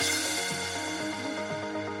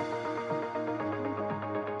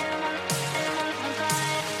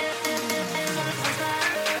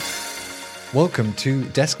Welcome to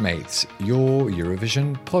Deskmates, your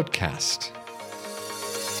Eurovision podcast.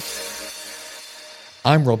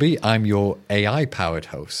 I'm Robbie, I'm your AI-powered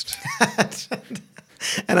host.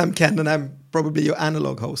 And I'm Ken, and I'm probably your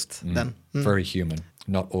analog host then. Very human,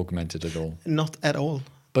 not augmented at all. Not at all.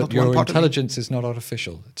 But Not your intelligence is not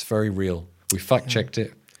artificial. It's very real. We fact-checked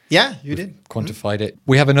it. Yeah, you did. Quantified it.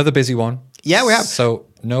 We have another busy one. Yeah, we have. So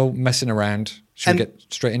no messing around. Should we get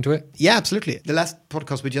straight into it? Yeah, absolutely. The last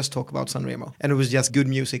podcast we just talked about Sanremo, and it was just good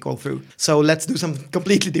music all through. So let's do something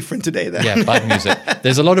completely different today then. Yeah, bad music.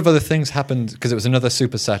 There's a lot of other things happened because it was another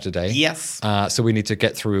Super Saturday. Yes. So we need to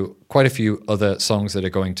get through quite a few other songs that are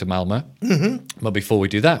going to Malmö. Mm-hmm. But before we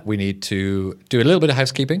do that, we need to do a little bit of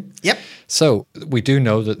housekeeping. Yep. So we do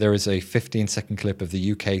know that there is a 15-second clip of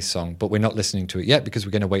the UK song, but we're not listening to it yet because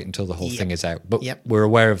we're going to wait until the whole thing is out. But we're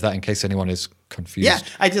aware of that in case anyone is confused. Yeah,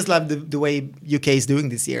 I just love the way UK is doing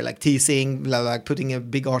this year, like teasing, like putting a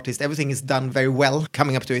big artist. Everything is done very well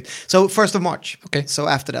coming up to it. So 1st of March. Okay. So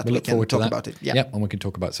after that, we can talk about it. Yeah, and we can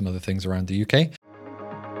talk about some other things around the UK.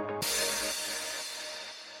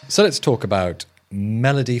 So let's talk about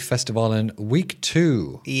Melody Festival in week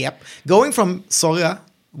 2. Yep. Going from Sorra,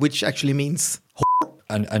 which actually means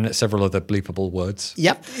and several other bleepable words.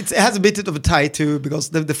 Yeah, it has a bit of a tie to, because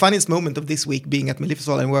the funniest moment of this week being at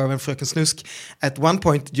Melodifestivalen where I went Fröken Snusk, at one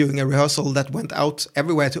point during a rehearsal that went out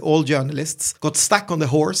everywhere to all journalists, got stuck on the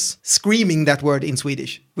horse, screaming that word in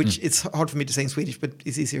Swedish, which it's hard for me to say in Swedish, but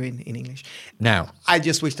it's easier in English. Now, I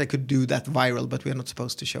just wished I could do that viral, but we are not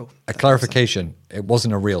supposed to show. A clarification, it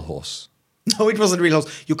wasn't a real horse. No, it wasn't real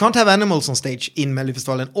horse. You can't have animals on stage in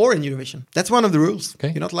Melodifestivalen or in Eurovision. That's one of the rules. Okay.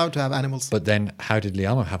 You're not allowed to have animals. But then how did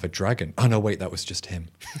Liamo have a dragon? Oh no, wait, that was just him.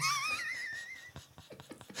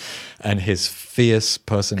 And his fierce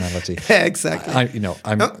personality. Yeah, exactly.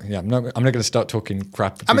 I'm not going to start talking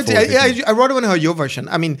crap. I rather want to hear your version.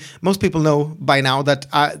 I mean, most people know by now that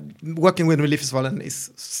working with Melodifestivalen is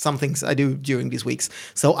some things I do during these weeks.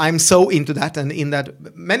 So I'm so into that, and in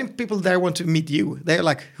that, many people there want to meet you. They're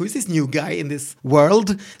like, "Who is this new guy in this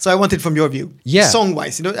world?" So I want it from your view. Yeah,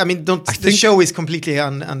 song-wise, I mean, the show is completely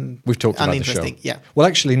we've talked about the show. Yeah. Well,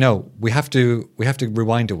 actually, no. We have to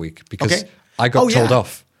rewind a week because I got told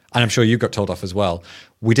off. And I'm sure you got told off as well.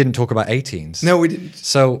 We didn't talk about 18s. No, we didn't.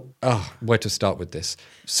 So, where to start with this?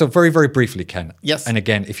 So very, very briefly, Ken. Yes. And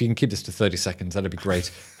again, if you can keep this to 30 seconds, that'd be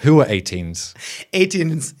great. Who are 18s?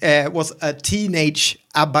 18s was a teenage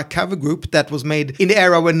ABBA cover group that was made in the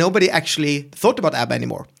era when nobody actually thought about ABBA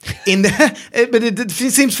anymore. But it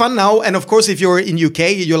seems fun now. And of course, if you're in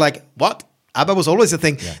UK, you're like, what? ABBA was always a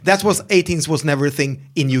thing. Yeah. That was 18s was never a thing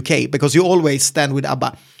in UK because you always stand with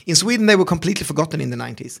ABBA. In Sweden, they were completely forgotten in the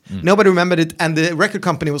 90s. Nobody remembered it, and the record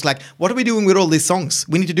company was like, what are we doing with all these songs?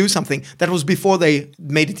 We need to do something. That was before they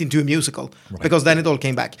made it into a musical, because then it all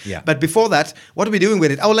came back. Yeah. But before that, what are we doing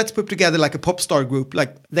with it? Oh, let's put together like a pop star group.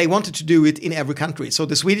 Like, they wanted to do it in every country. So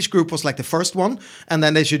the Swedish group was like the first one, and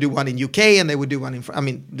then they should do one in UK, and they would do one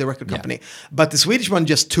in, the record company. Yeah. But the Swedish one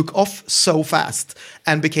just took off so fast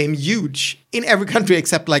and became huge in every country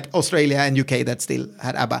except like Australia and UK that still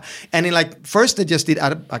had ABBA. And in first they just did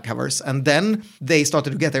ABBA covers, and then they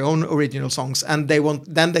started to get their own original songs, and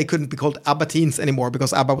then they couldn't be called ABBA teens anymore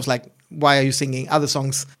because ABBA was like, why are you singing other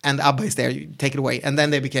songs and ABBA is there, you take it away. And then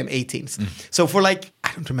they became 18s. So for I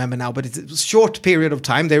don't remember now, but it's a short period of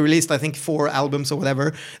time. They released, I think, 4 albums or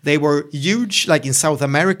whatever. They were huge, like in South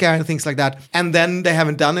America and things like that. And then they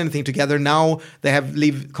haven't done anything together. Now they have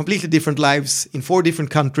lived completely different lives in 4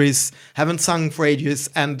 different countries, haven't sung for ages,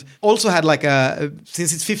 and also had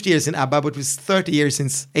since it's 50 years in ABBA, but it was 30 years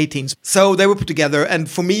since 18s. So they were put together.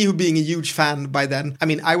 And for me, who being a huge fan by then, I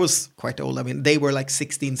mean, I was quite old. I mean, they were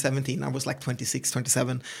 16, 17. I was 26,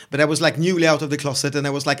 27. But I was newly out of the closet, and I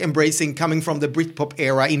was embracing coming from the Britpop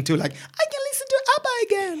era into I can listen to ABBA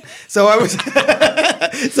again. So I was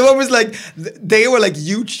they were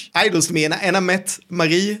huge idols to me, and I met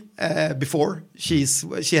Marie before. She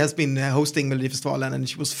has been hosting Melodifestivalen, and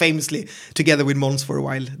she was famously together with Måns for a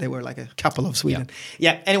while. They were a couple of Sweden.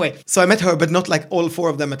 Yeah. Anyway, so I met her, but not all 4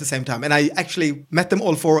 of them at the same time. And I actually met them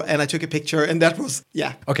all 4, and I took a picture, and that was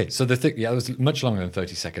Okay, so the thing, it was much longer than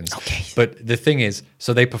 30 seconds. Okay. But the thing is,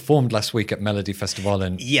 so they performed last week at Melody Festival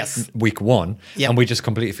in week 1, and we just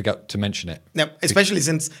completely forgot to mention it. Yeah, especially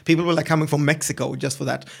since people were coming from Mexico just for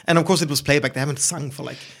that. And of course it was playback. They haven't sung for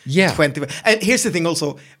 20. And here's the thing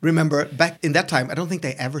also, remember back in that time, I don't think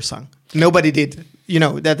they ever sung. Nobody did.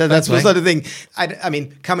 That's also the thing. I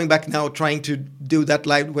mean, coming back now, trying to do that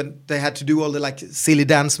live when they had to do all the like silly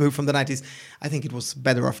dance move from the 90s. I think it was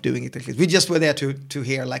better off doing it. We just were there to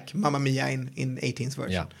hear like Mamma Mia in 18th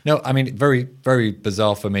version. Yeah. No, I mean, very, very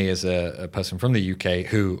bizarre for me as a person from the UK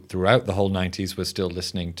who throughout the whole 90s was still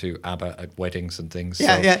listening to ABBA at weddings and things.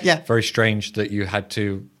 Yeah. Very strange that you had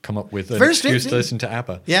to come up with an Very excuse strange, to listen to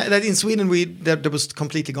ABBA. Yeah, that in Sweden that was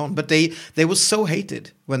completely gone. But they were so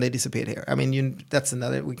hated when they disappeared here. I mean, that's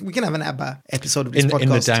another. We can have an ABBA episode of this podcast. In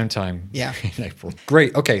the downtime. Yeah. In April.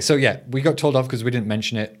 Great. Okay, so yeah, we got told off because we didn't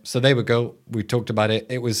mention it. So there we go. We talked about it.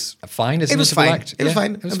 It was fine. It was fine. It was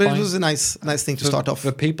fine. It was but fine. It was a nice thing to start off.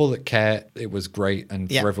 For people that care, it was great, and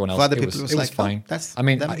for everyone else, for other it people, was like, fine. I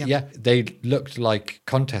mean, they looked like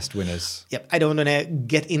contest winners. Yep. I don't want to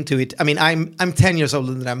get into it. I mean, I'm 10 years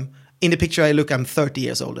older than them. In the picture I look, I'm 30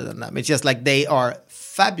 years older than them. It's just like they are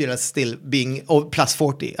fabulous still being plus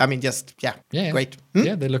 40. I mean, just, great.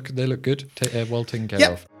 Yeah, they look good, well taken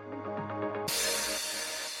care of.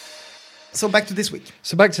 So back to this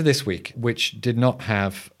week. Which did not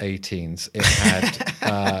have 18s. It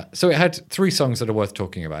had it had 3 songs that are worth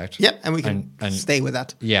talking about. Yeah, and we can stay with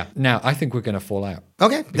that. Yeah. Now I think we're going to fall out.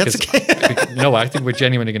 Okay, that's okay. No, I think we're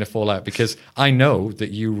genuinely going to fall out because I know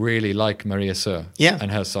that you really like Maria Sör and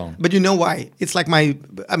her song. But you know why? It's like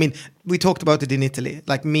we talked about it in Italy.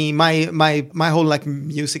 Like my whole like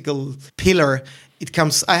musical pillar. It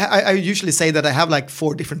comes. I usually say that I have like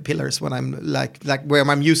 4 different pillars when I'm like where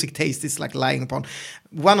my music taste is like lying upon.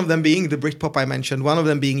 One of them being the Britpop I mentioned. One of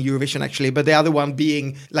them being Eurovision actually, but the other one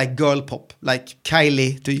being like girl pop, like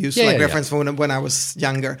Kylie to use reference from when I was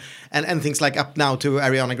younger, and things like Up Now to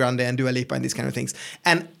Ariana Grande and Dua Lipa and these kind of things.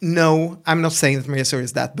 And no, I'm not saying that Maria Sör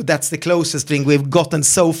is that, but that's the closest thing we've gotten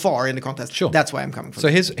so far in the contest. Sure, that's why I'm coming from. So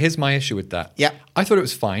here's my issue with that. Yeah, I thought it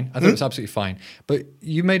was fine. I thought it was absolutely fine. But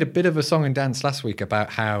you made a bit of a song and dance last week about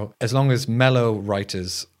how as long as Mello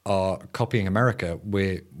writers are copying America,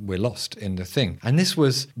 we're lost in the thing. And this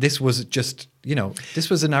was just, this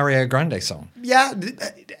was an Ariana Grande song. Yeah,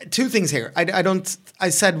 2 things here. I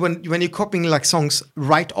said when you're copying like songs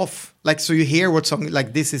right off, like so you hear what song,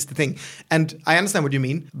 like this is the thing. And I understand what you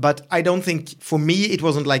mean, but I don't think, for me, it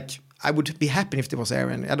wasn't like, I would be happy if it was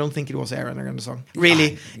Ariana. I don't think it was Ariana Grande song.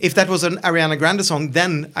 Really, if that was an Ariana Grande song,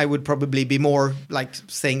 then I would probably be more like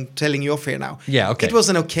telling you off here now. Yeah, okay. It was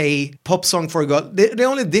an okay pop song for a girl. The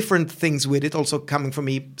only different things with it, also coming from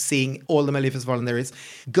me seeing all the Melodifestivalen there is,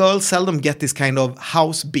 girls seldom get this kind of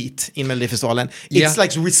house beat in Melodifestivalen. It's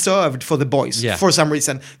like reserved for the boys for some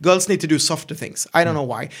reason. Girls need to do softer things. I don't know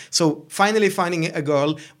why. So finally finding a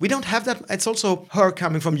girl, we don't have that. It's also her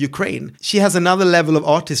coming from Ukraine. She has another level of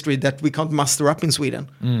artistry that we can't muster up in Sweden.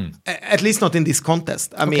 At least not in this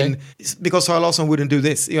contest. I mean, because Sara Larsson wouldn't do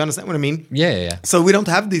this. You understand what I mean? Yeah. So we don't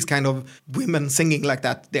have these kind of women singing like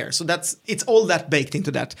that there. So it's all that baked into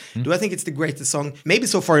that. Do I think it's the greatest song? Maybe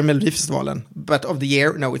so far in Melodifestivalen, but of the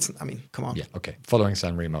year, no, it's, I mean, come on. Yeah, okay. Following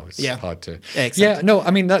San Remo is hard to... Yeah, exactly. Yeah, no,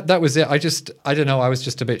 I mean, that was it. I don't know, I was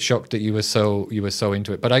just a bit shocked that you were so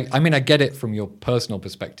into it. But I mean, I get it from your personal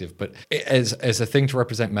perspective, but as a thing to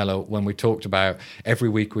represent Mello, when we talked about every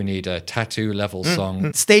week we need a tattoo level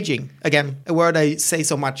song. Staging, again, a word I say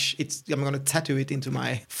so much, I'm going to tattoo it into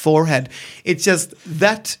my forehead. It's just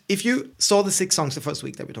that if you saw the 6 songs the first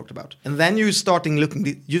week that we talked about, and then you're starting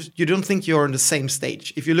looking, you don't think you're on the same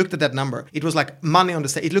stage. If you looked at that number, it was like money on the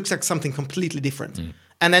stage. It looks like something completely different.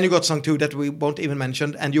 And then you got song 2 that we won't even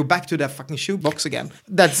mention, and you're back to that fucking shoebox again.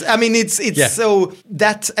 It's so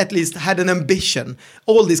that at least had an ambition.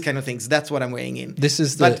 All these kind of things. That's what I'm weighing in. This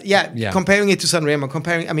is comparing it to Sanremo,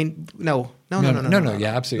 no.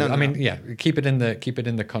 Yeah, absolutely. Keep it in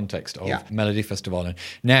the context of Melodifestivalen.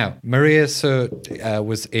 Now, Maria Sör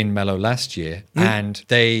was in Mello last year, and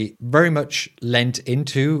they very much lent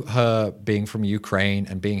into her being from Ukraine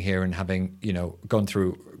and being here and having, gone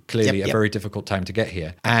through clearly a very difficult time to get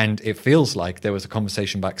here. And it feels like there was a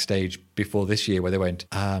conversation backstage before this year where they went,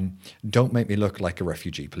 don't make me look like a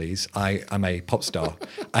refugee, please. I'm a pop star.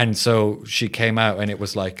 And so she came out and it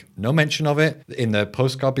was like, no mention of it. In the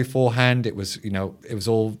postcard beforehand, it was, it was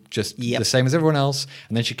all just the same as everyone else.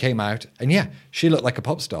 And then she came out and she looked like a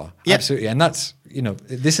pop star. Absolutely. And that's,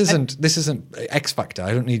 this isn't X Factor.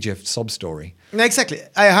 I don't need your sob story. No, exactly.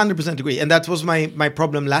 I 100% agree. And that was my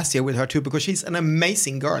problem last year with her too, because she's an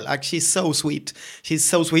amazing girl. Like, she's so sweet. She's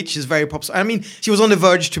very pop star. I mean, she was on the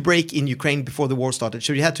verge to break in Ukraine before the war started.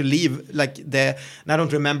 So she had to leave and I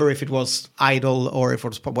don't remember if it was Idol or if it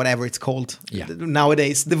was whatever it's called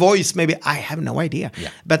nowadays. The Voice, maybe. I have no idea. Yeah.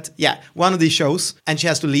 But one of these shows, and she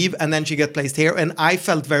has to leave, and then she got placed here. And I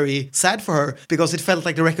felt very sad for her because it felt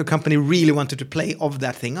like the record company really wanted to play replay of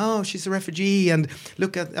that thing. Oh, she's a refugee, and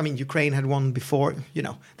look at, I mean, Ukraine had won before,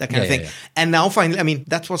 that kind of thing. And now finally, I mean,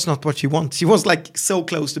 that was not what she wants. She was like so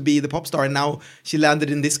close to be the pop star, and now she landed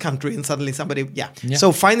in this country, and suddenly somebody,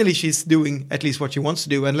 So finally, she's doing at least what she wants to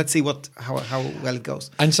do, and let's see how well it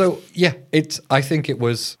goes. And so, I think it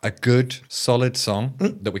was a good, solid song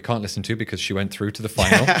that we can't listen to because she went through to the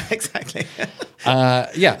final. Exactly.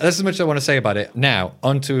 That's as much as I want to say about it. Now,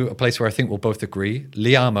 on to a place where I think we'll both agree.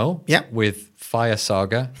 Liamo with Fire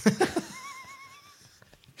Saga.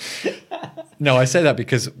 No, I say that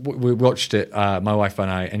because we watched it, my wife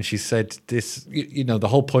and I, and she said this, the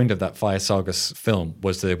whole point of that Fire Saga film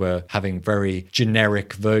was they were having very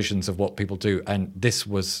generic versions of what people do. And it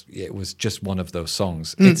was just one of those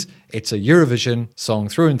songs. It's a Eurovision song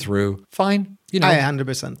through and through. Fine. I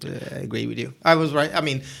 100% agree with you. I was right. I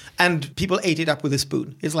mean, and people ate it up with a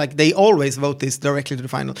spoon. It's like they always vote this directly to the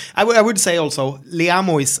final. I would say also,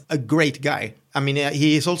 Liamo is a great guy. I mean,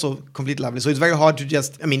 he is also completely lovely. So it's very hard to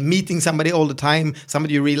just, meeting somebody all the time,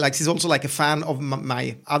 somebody you really like. He's also like a fan of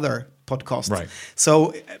my other podcast. Right.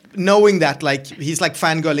 So knowing that, like, he's like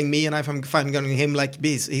fangirling me and I'm fangirling him, like,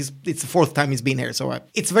 it's the fourth time he's been here. So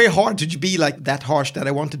it's very hard to be like that harsh that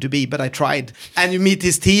I wanted to be, but I tried. And you meet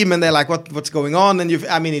his team and they're like, what's going on? And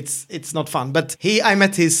it's not fun. But I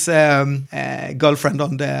met his girlfriend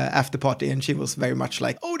on the after party, and she was very much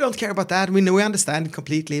like, oh, don't care about that. We understand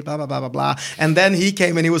completely, blah, blah, blah, blah, blah. And then he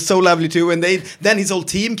came and he was so lovely too. And then his whole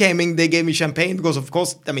team came in, they gave me champagne because, of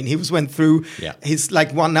course, he went through. Yeah. He's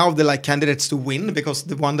like one now of the like candidates to win, because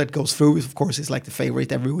the one that goes through, of course, is like the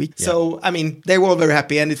favorite every week. Yeah. So, they were all very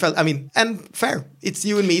happy, and it felt, and fair. It's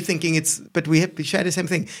you and me thinking but we share the same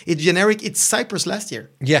thing. It's generic. It's Cyprus last year.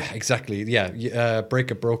 Yeah, exactly. Yeah. Break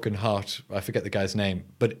a Broken Heart. I forget the guy's name,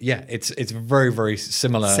 but yeah, it's very, very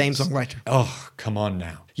similar. Same songwriter. Oh, come on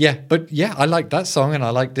now. Yeah, but yeah, I like that song and I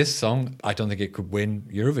like this song. I don't think it could win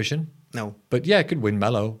Eurovision. No. But yeah, it could win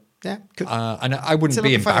Mello. Yeah, could. And I wouldn't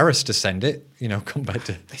be embarrassed to send it, compared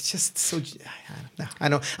to. It's just so. I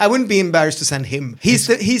know. I wouldn't be embarrassed to send him. He's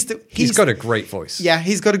got a great voice. Yeah,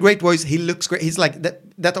 he's got a great voice. He looks great. He's like that.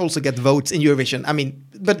 That also gets votes in Eurovision.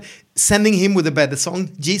 But sending him with a better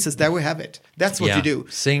song, Jesus, there we have it. That's what you do.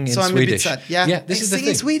 Sing in Swedish. I'm a bit sad. Yeah, this is the thing.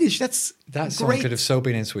 Sing in Swedish. That song could have so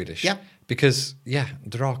been in Swedish. Yeah, because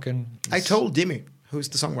Draken. I told Jimmy, who's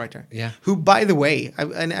the songwriter. Yeah. Who, by the way,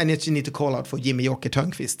 I need to call out for Jimmy Jocke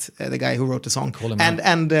Törnqvist, the guy who wrote the song. Call him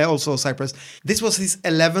and also Cyprus. This was his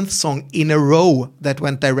 11th song in a row that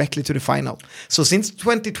went directly to the final. So since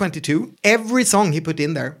 2022, every song he put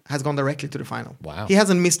in there has gone directly to the final. Wow. He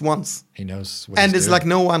hasn't missed once. He knows what and he's it's doing. like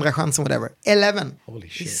no Andra chans or whatever. 11. Holy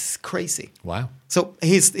shit. It's crazy. Wow. So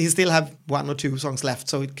he still have one or two songs left,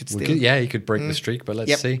 so it could still... he could break the streak, but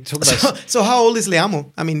let's see. So how old is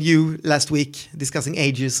Liamo? You last week discussing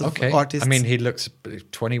ages of artists. He looks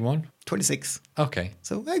 21? 26. Okay.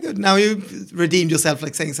 So very good. Now you redeemed yourself,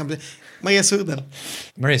 like saying something. Maria Surden.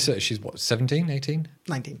 Maria Surden, she's what, 17, 18?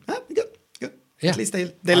 19. Good. Yeah. At least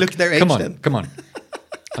they look their age then. Come on.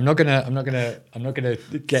 I'm not gonna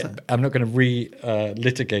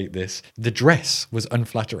litigate this. The dress was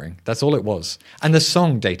unflattering. That's all it was, and the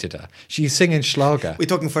song dated her. She's singing Schlager. We're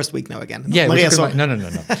talking first week now again. Yeah, Maria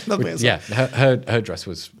no. Yeah, her dress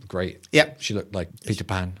was great. Yeah, she looked like Peter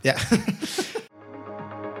Pan. Yeah.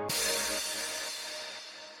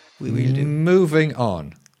 we will do. Moving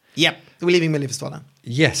on. Yep, we're leaving Melodifestivalen.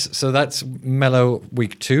 Yes, so that's Mello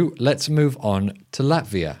week 2. Let's move on to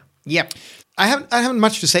Latvia. Yep. I haven't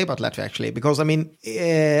much to say about Latvia, actually, because, I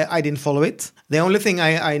didn't follow it. The only thing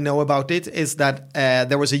I know about it is that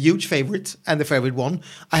there was a huge favorite, and the favorite won.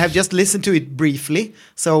 I have just listened to it briefly,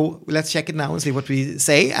 so let's check it now and see what we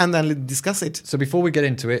say, and then let's discuss it. So before we get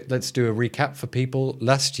into it, let's do a recap for people.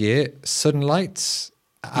 Last year, Sudden Lights,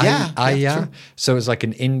 True. So it's like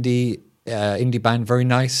an indie band, very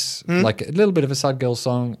nice, like a little bit of a sad girl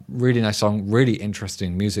song, really nice song, really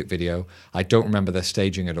interesting music video. I don't remember their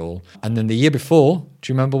staging at all. And then the year before,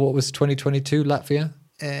 do you remember what was 2022 Latvia?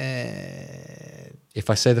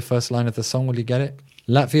 If I say the first line of the song, will you get it?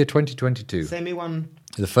 Latvia 2022. Say me one.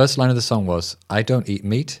 The first line of the song was, I don't eat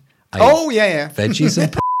meat. I eat veggies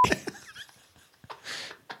and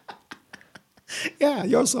Yeah,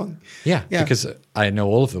 your song. Yeah, because I know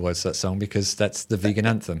all of the words to that song because that's the vegan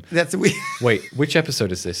anthem. Wait, which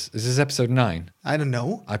episode is this? Is this episode 9? I don't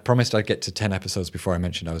know. I promised I'd get to 10 episodes before I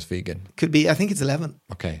mentioned I was vegan. Could be. I think it's 11.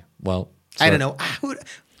 Okay, well. I don't know.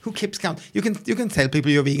 Who keeps count? You can tell people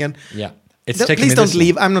you're vegan. Yeah. Please don't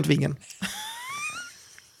leave. I'm not vegan.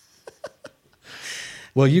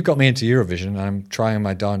 Well, you got me into Eurovision. I'm trying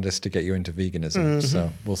my darndest to get you into veganism.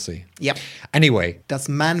 So we'll see. Yep. Anyway. Does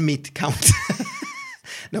man meat count?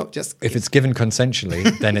 No, just if it's given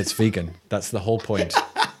consensually, then it's vegan. That's the whole point.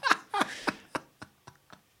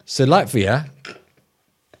 So Latvia,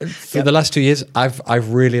 for the last 2 years,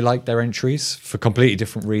 I've really liked their entries for completely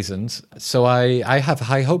different reasons. So I have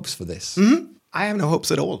high hopes for this. Mm-hmm. I have no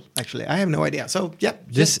hopes at all, actually. I have no idea. So, yeah.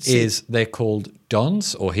 They're called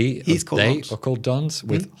Dons, or He's called they Dons. are called Dons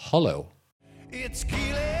with Hollow. It's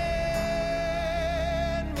killing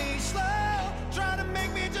me slow, trying to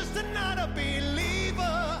make me just another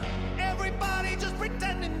believer. Everybody just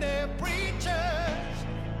pretending they're preachers.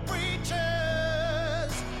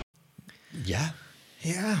 Yeah.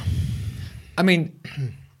 Yeah. I mean,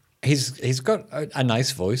 he's got a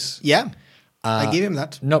nice voice. Yeah. I give him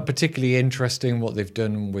that. Not particularly interesting what they've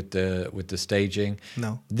done with the staging.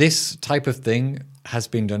 No. This type of thing has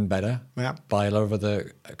been done better by a lot of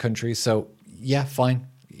other countries. So yeah, fine.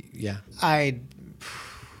 Yeah.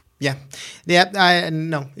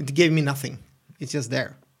 No, it gave me nothing. It's just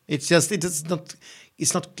there. It's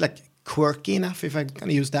not like quirky enough, if I can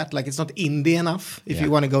use that. Like, it's not indie enough, if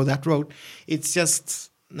you want to go that road. It's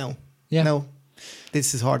just, no. Yeah. No.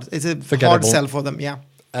 This is hard. It's a Forgettable. hard sell for them, yeah.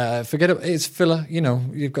 Forget it. It's filler. You know,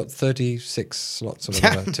 you've got 36 slots or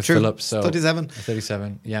whatever to true. fill up. So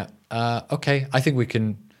 37. Yeah. Okay. I think we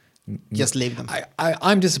can just leave them.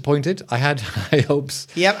 I'm disappointed. I had high hopes.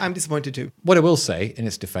 Yeah, I'm disappointed too. What I will say, in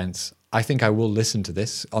its defense, I think I will listen to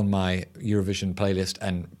this on my Eurovision playlist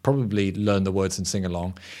and probably learn the words and sing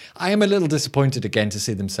along. I am a little disappointed again to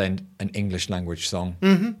see them send an English language song.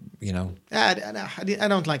 Mm-hmm. You know, I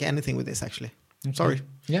don't like anything with this, actually. I'm sorry.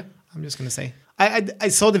 Yeah. I'm just going to say. I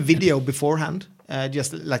saw the video beforehand,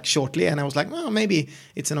 just like shortly, and I was like, well, maybe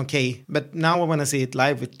it's an okay. But now when I see it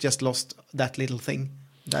live, it just lost that little thing.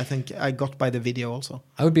 I think I got by the video also.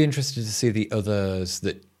 I would be interested to see the others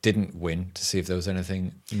that didn't win, to see if there was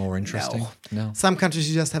anything more interesting. No. Some countries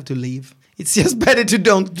you just have to leave. It's just better to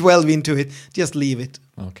don't dwell into it. Just leave it.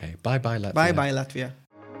 Okay. Bye-bye, Latvia. Bye-bye, Latvia.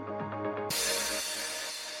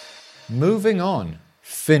 Moving on.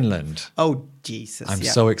 Finland. Oh, Jesus. I'm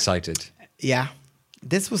so excited. Yeah.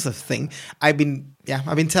 This was a thing. I've been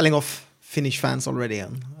telling off Finnish fans already.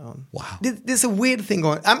 Wow. There's a weird thing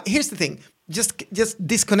going. Here's the thing. Just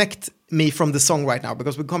disconnect me from the song right now,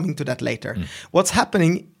 because we're coming to that later. What's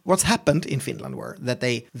happened in Finland were that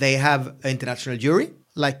they have an international jury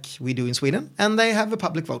like we do in Sweden, and they have a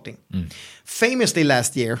public voting. Famously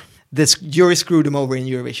last year, this jury screwed them over in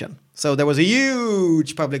Eurovision. So there was a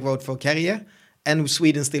huge public vote for Kärje, and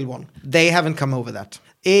Sweden still won. They haven't come over that.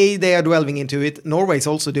 They are delving into it. Norway's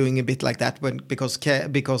also doing a bit like that because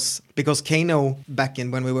Kano, back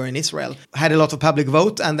in when we were in Israel, had a lot of public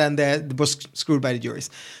vote, and then they was screwed by the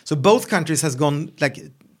juries. So both countries has gone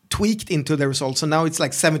tweaked into the results. So now it's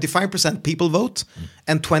like 75% people vote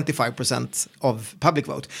and 25% of public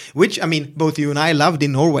vote, which, I mean, both you and I loved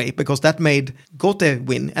in Norway, because that made Gote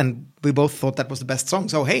win, and we both thought that was the best song.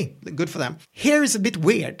 So hey, good for them. Here is a bit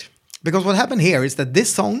weird, because what happened here is that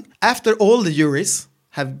this song, after all the juries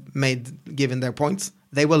have given their points,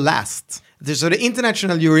 they were last. So the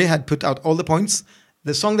international jury had put out all the points.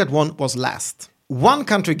 The song that won was last. One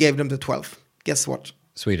country gave them the 12. Guess what?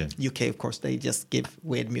 Sweden. UK, of course. They just give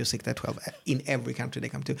weird music the 12 in every country they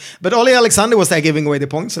come to. But Olli Alexander was there giving away the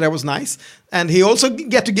points, so that was nice. And he also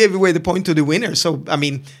get to give away the point to the winner. So, I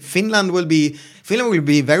mean, Finland will be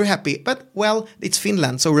very happy. But, well, it's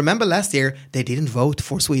Finland. So remember last year, they didn't vote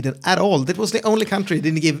for Sweden at all. That was the only country that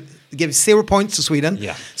didn't give 0 points to Sweden.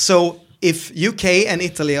 Yeah. So if UK and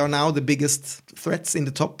Italy are now the biggest threats in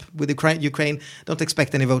the top with Ukraine, don't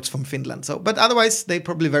expect any votes from Finland. So, but otherwise, they're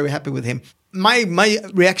probably very happy with him. My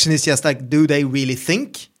reaction is just like, do they really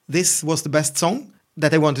think this was the best song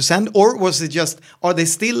that they want to send? Or was it just, are they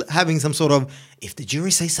still having some sort of, if the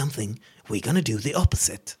jury says something, we're going to do the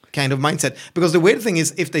opposite kind of mindset? Because the weird thing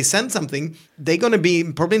is, if they send something, they're going to be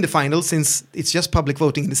probably in the finals, since it's just public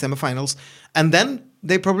voting in the semifinals. And then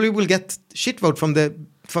they probably will get shit vote from the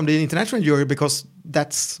international jury, because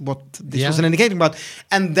that's what this was an indicating about.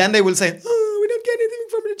 And then they will say, oh, we don't get anything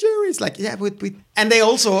from the jury. It's like, yeah, and they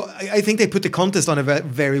also, I think they put the contest on a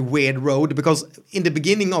very weird road, because in the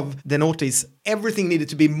beginning of the noughties, everything needed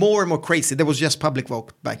to be more and more crazy. There was just public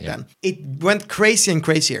vote back then. It went crazy and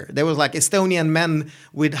crazier. There was like Estonian men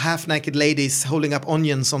with half-naked ladies holding up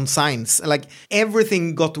onions on signs. Like,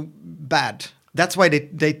 everything got bad. That's why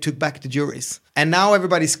they took back the juries. And now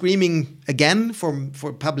everybody's screaming again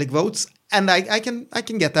for public votes. And I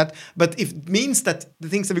can get that. But if it means that the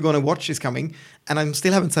things that we're going to watch is coming, and I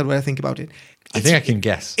still haven't said what I think about it. I think I can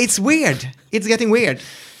guess. It's weird. It's getting weird.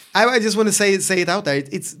 I just want to say it out there.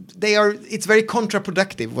 It's very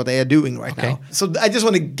counterproductive what they are doing right now. So I just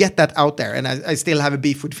want to get that out there, and I still have a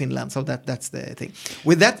beef with Finland. So that's the thing.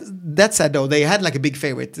 With that said, though, they had like a big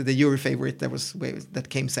favorite, the Euro favorite that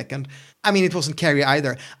came second. I mean, it wasn't Carrie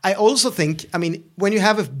either. I also think, I mean, when you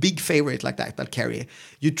have a big favorite like that, like Carrie,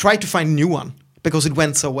 you try to find a new one because it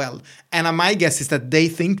went so well. And my guess is that they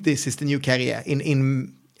think this is the new Carrie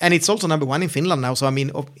and it's also number one in Finland now. So, I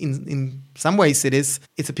mean, in some ways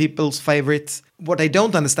it's a people's favorite. What I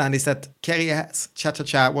don't understand is that Kerja's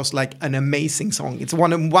Cha-Cha-Cha was like an amazing song. It's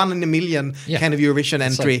one in a million kind of Eurovision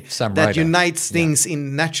entry like that unites things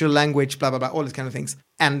in natural language, blah, blah, blah, all these kind of things.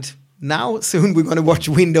 And now, soon, we're going to watch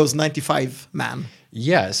Windows 95 Man.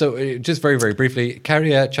 Yeah, so just very, very briefly,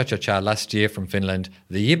 Karja Cha-Cha-Cha last year from Finland.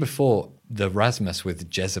 The year before, the Rasmus with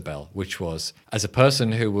Jezebel, which was, as a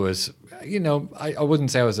person who was, you know, I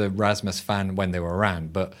wouldn't say I was a Rasmus fan when they were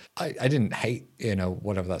around, but I didn't hate, you know,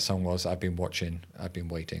 whatever that song was. I've been waiting,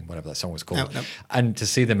 whatever that song was called. No. And to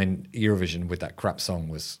see them in Eurovision with that crap song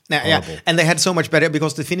was horrible. Yeah. And they had so much better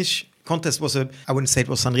because the Finnish contest was I wouldn't say it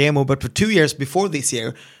was Sanremo, but for 2 years before this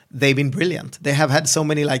year, they've been brilliant. They have had so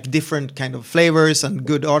many like different kind of flavors and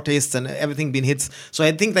good artists and everything been hits. So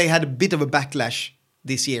I think they had a bit of a backlash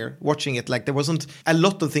this year watching it. Like there wasn't a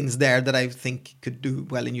lot of things there that I think could do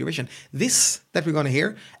well in Eurovision. This that we're going to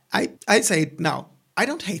hear, I say it now. I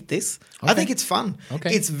don't hate this. Okay. I think it's fun.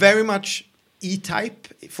 Okay. It's very much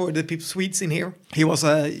E-Type for the Swedes in here. He was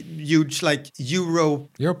a huge like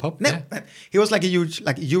Europop. No, he was like a huge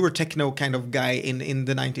like Euro techno kind of guy in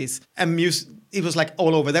the 90s. And it was like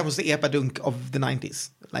all over. That was the epadunk of the 90s.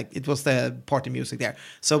 Like it was the party music there.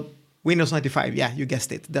 So Windows 95, yeah, you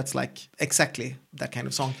guessed it. That's like exactly that kind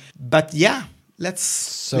of song. But yeah,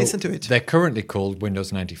 let's listen to it. They're currently called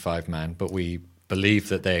Windows 95 Man, but we believe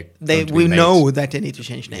that we know that they need to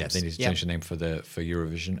change names. Yeah, they need to change the name for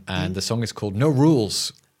Eurovision. And the song is called No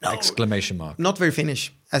Rules! Exclamation mark. Not very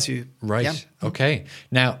Finnish, as you... Right, yeah. Okay.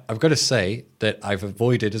 Now, I've got to say that I've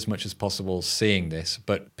avoided as much as possible seeing this,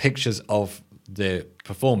 but pictures of the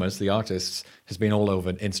performers, the artists, has been all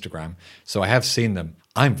over Instagram. So I have seen them.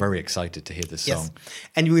 I'm very excited to hear this song.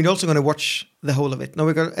 And we're also going to watch the whole of it. No,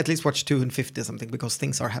 we're going to at least watch 2 and 50 or something because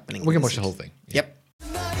things are happening. We can watch the whole thing. Yeah. Yep.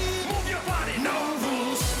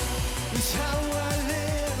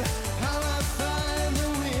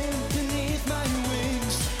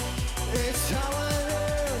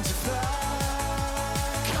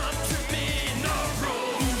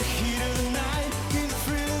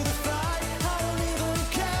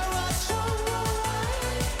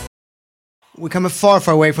 We're coming far,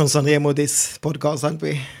 far away from Sanremo this podcast, aren't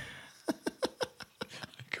we?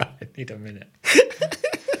 God, I need a minute.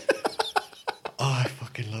 Oh, I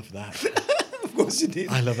fucking love that. Of course you did.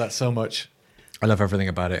 I love that so much. I love everything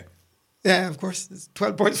about it. Yeah, of course. It's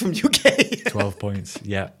 12 points from UK. 12 points,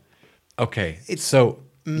 yeah. Okay,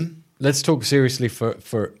 let's talk seriously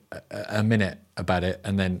for a minute about it,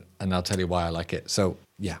 and I'll tell you why I like it. So,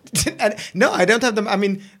 yeah. No, I don't have them. I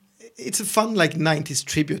mean... It's a fun like 90s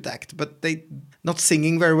tribute act, but they not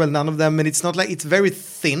singing very well, none of them, and it's not like it's very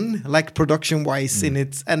thin, like production wise in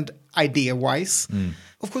it and idea wise.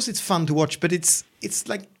 Of course, it's fun to watch, but it's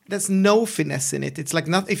like there's no finesse in it. It's like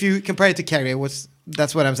not if you compare it to Carrie,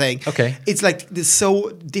 that's what I'm saying. Okay, it's like the so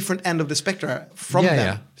different end of the spectra from them.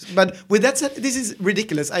 Yeah. But with that said, this is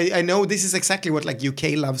ridiculous. I know this is exactly what like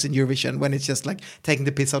UK loves in Eurovision when it's just like taking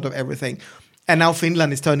the piss out of everything. And now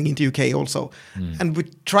Finland is turning into UK also. And we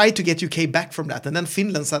try to get UK back from that. And then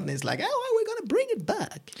Finland suddenly is like, oh, we're going to bring it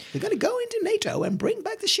back. We're going to go into NATO and bring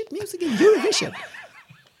back the shit music in Eurovision.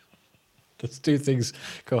 Those two things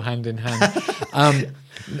go hand in hand.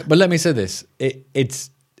 But let me say this.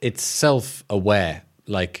 It's self-aware.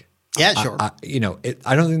 Like, yeah, sure. I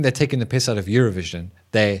don't think they're taking the piss out of Eurovision.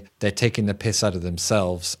 They're taking the piss out of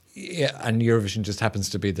themselves. Yeah, and Eurovision just happens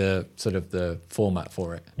to be the sort of the format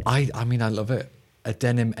for it. I mean, I love it. A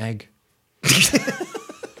denim egg. Who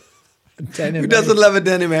doesn't love a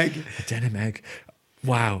denim egg? A denim egg.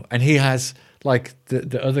 Wow. And he has like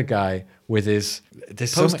the other guy with his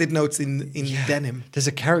Post-it notes in denim. There's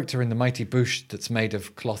a character in The Mighty Boosh that's made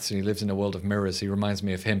of cloths and he lives in a world of mirrors. He reminds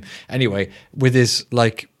me of him. Anyway, with his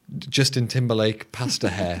like Justin Timberlake pasta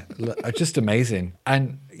hair. Just amazing.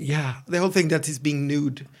 And yeah. The whole thing that he's being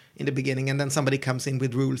nude in the beginning and then somebody comes in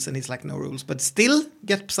with rules and he's like, no rules, but still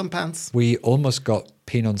get some pants. We almost got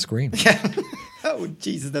peen on screen. Yeah. Oh,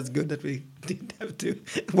 Jesus, that's good that we didn't have to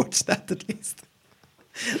watch that at least.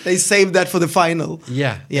 They saved that for the final.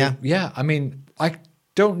 Yeah. Yeah. Yeah. I mean, I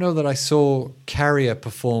don't know that I saw Carrier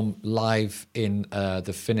perform live in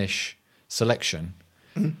the Finnish selection.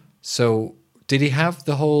 Mm-hmm. So did he have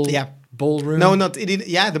the whole ballroom? No, not it didn't.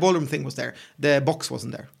 Yeah, the ballroom thing was there. The box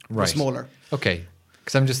wasn't there. It was Right. smaller. Okay,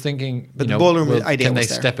 because I'm just thinking, But the ballroom idea can they was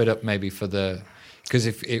there. step it up maybe for the? Because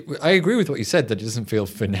I agree with what you said, that it doesn't feel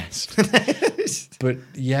finessed. But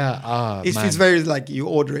yeah, It man. feels very like you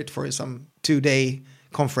order it for some 2-day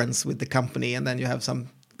conference with the company, and then you have some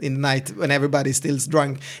in the night when everybody's still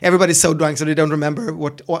drunk. Everybody's so drunk so they don't remember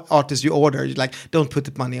what artist you order. You're like, don't put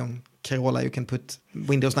the money on Carola. You can put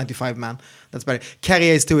Windows 95, man. That's better.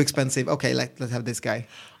 Carrier is too expensive. Okay, let's have this guy.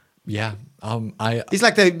 Yeah, It's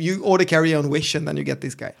like you order Carrier on Wish and then you get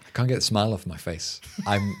this guy. I can't get a smile off my face.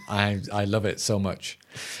 I love it so much.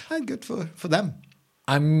 And good for them.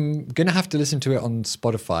 I'm gonna have to listen to it on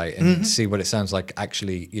Spotify and see what it sounds like.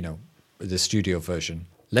 Actually, the studio version.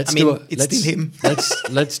 It's still him.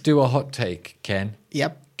 let's do a hot take, Ken.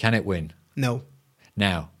 Yep. Can it win? No.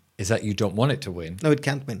 Now, is that you don't want it to win? No, it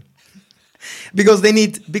can't win. Because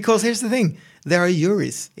here's the thing. There are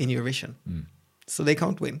juries in Eurovision. So they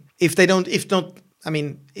can't win. If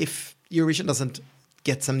Eurovision doesn't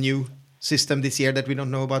get some new system this year that we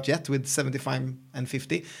don't know about yet with 75 and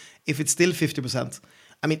 50, if it's still 50%,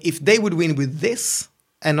 if they would win with this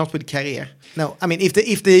and not with Carrier. No,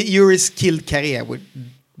 if the juries killed Carrier,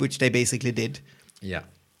 which they basically did. Yeah.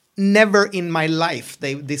 Never in my life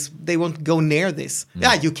they won't go near this.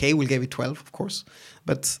 Yeah, UK will give it 12, of course,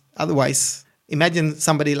 but otherwise, imagine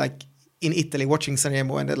somebody like in Italy watching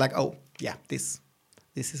Sanremo and they're like, oh yeah, this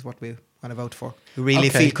is what we want to vote for. We really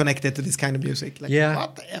feel connected to this kind of music. Like, Yeah.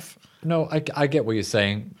 what the f? No, I get what you're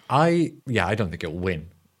saying. I don't think it'll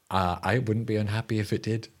win. I wouldn't be unhappy if it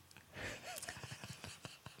did.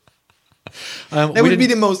 That would be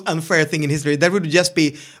the most unfair thing in history. That would just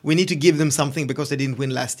be, we need to give them something because they didn't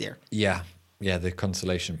win last year. Yeah, the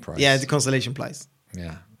consolation prize. Yeah, the consolation prize.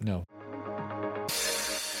 Yeah, no.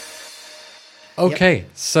 Okay,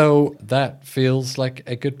 so that feels like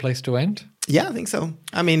a good place to end. Yeah, I think so.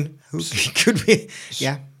 Who could we?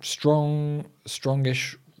 Yeah.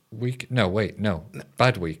 Strongish week. No, wait, no.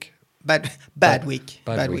 Bad week. Bad week.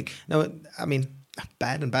 Bad week. No,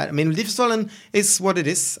 bad and bad. Liefstolen is what it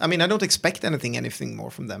is. I don't expect anything more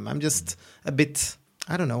from them. I'm just a bit,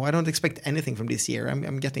 I don't know. I don't expect anything from this year.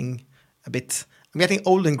 I'm getting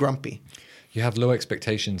old and grumpy. You have low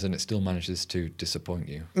expectations and it still manages to disappoint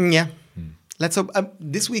you. Yeah. Let's hope.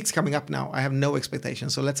 This week's coming up now. I have no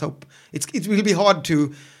expectations. So let's hope. It will be hard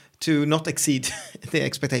to not exceed the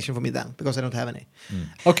expectation for me then, because I don't have any.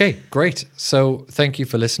 Okay, great. So thank you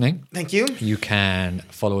for listening. Thank you. You can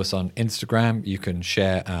follow us on Instagram. You can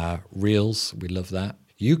share our reels. We love that.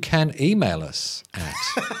 You can email us at...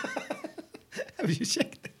 Have you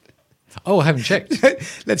checked it? Oh, I haven't checked.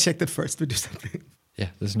 Let's check that first. We do something. Yeah,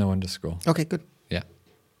 there's no underscore. Okay, good. Yeah.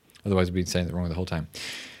 Otherwise, we'd be saying it wrong the whole time.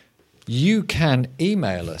 You can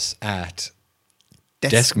email us at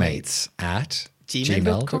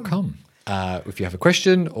deskmates@gmail.com. If you have a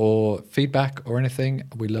question or feedback or anything,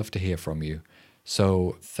 we'd love to hear from you.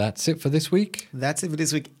 So that's it for this week. That's it for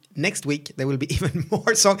this week. Next week, there will be even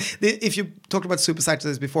more songs. If you talked about Super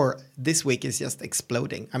Saturdays before, this week is just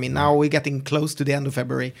exploding. Now we're getting close to the end of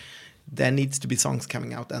February. There needs to be songs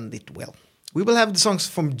coming out, and it will. We will have the songs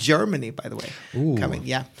from Germany, by the way, coming.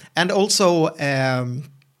 Yeah. And also...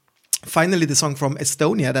 finally, the song from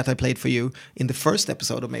Estonia that I played for you in the first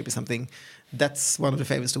episode, or maybe something, that's one of the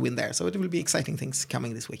favorites to win there. So it will be exciting things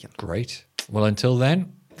coming this weekend. Great. Well, until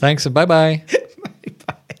then, thanks and bye-bye.